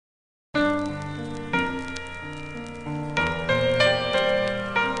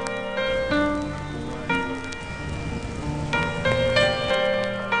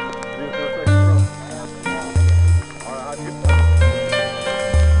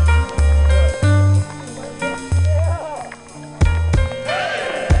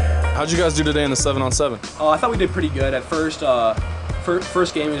How'd you guys do today in the 7-on-7? I thought we did pretty good. At first,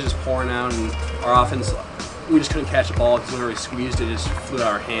 first game was just pouring out, and our offense, we just couldn't catch the ball because whenever we squeezed it, just flew out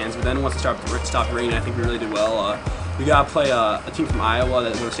of our hands. But then once it stopped raining, I think we really did well. We got to play a team from Iowa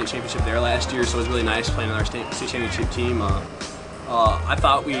that won a state championship there last year, so it was really nice playing with our state championship team. I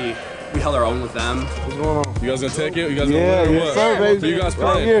thought we held our own with them. What's going on? You guys gonna take it? You guys gonna win or what? Sir, baby. Who you guys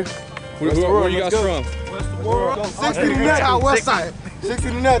playing? Where are you guys from? 60 to nothing. West side. 60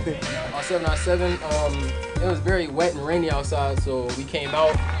 to nothing. On 7-on-7, it was very wet and rainy outside, so we came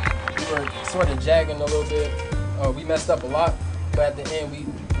out. We were sort of jagging a little bit. We messed up a lot, but at the end we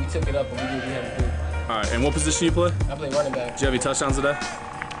took it up and we did what we had to do. All right, and what position you play? I play running back. Did you have any touchdowns today?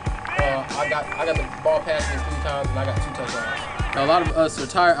 I got the ball passed me 3 times and I got 2 touchdowns. A lot of us are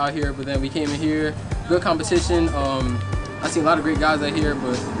tired out here, but then we came in here, good competition. I see a lot of great guys out here,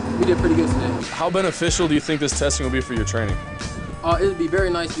 but we did pretty good today. How beneficial do you think this testing will be for your training? It would be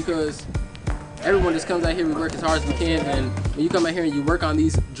very nice because everyone just comes out here, we work as hard as we can, and when you come out here and you work on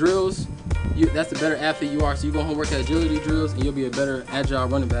these drills, that's the better athlete you are. So you go home, work at agility drills, and you'll be a better agile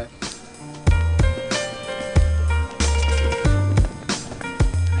running back.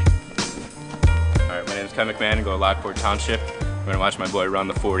 All right, my name is Ken McMahon, I go to Lockport Township. I'm gonna watch my boy run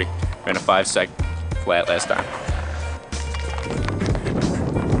the 40. Ran a 5-sec flat last time.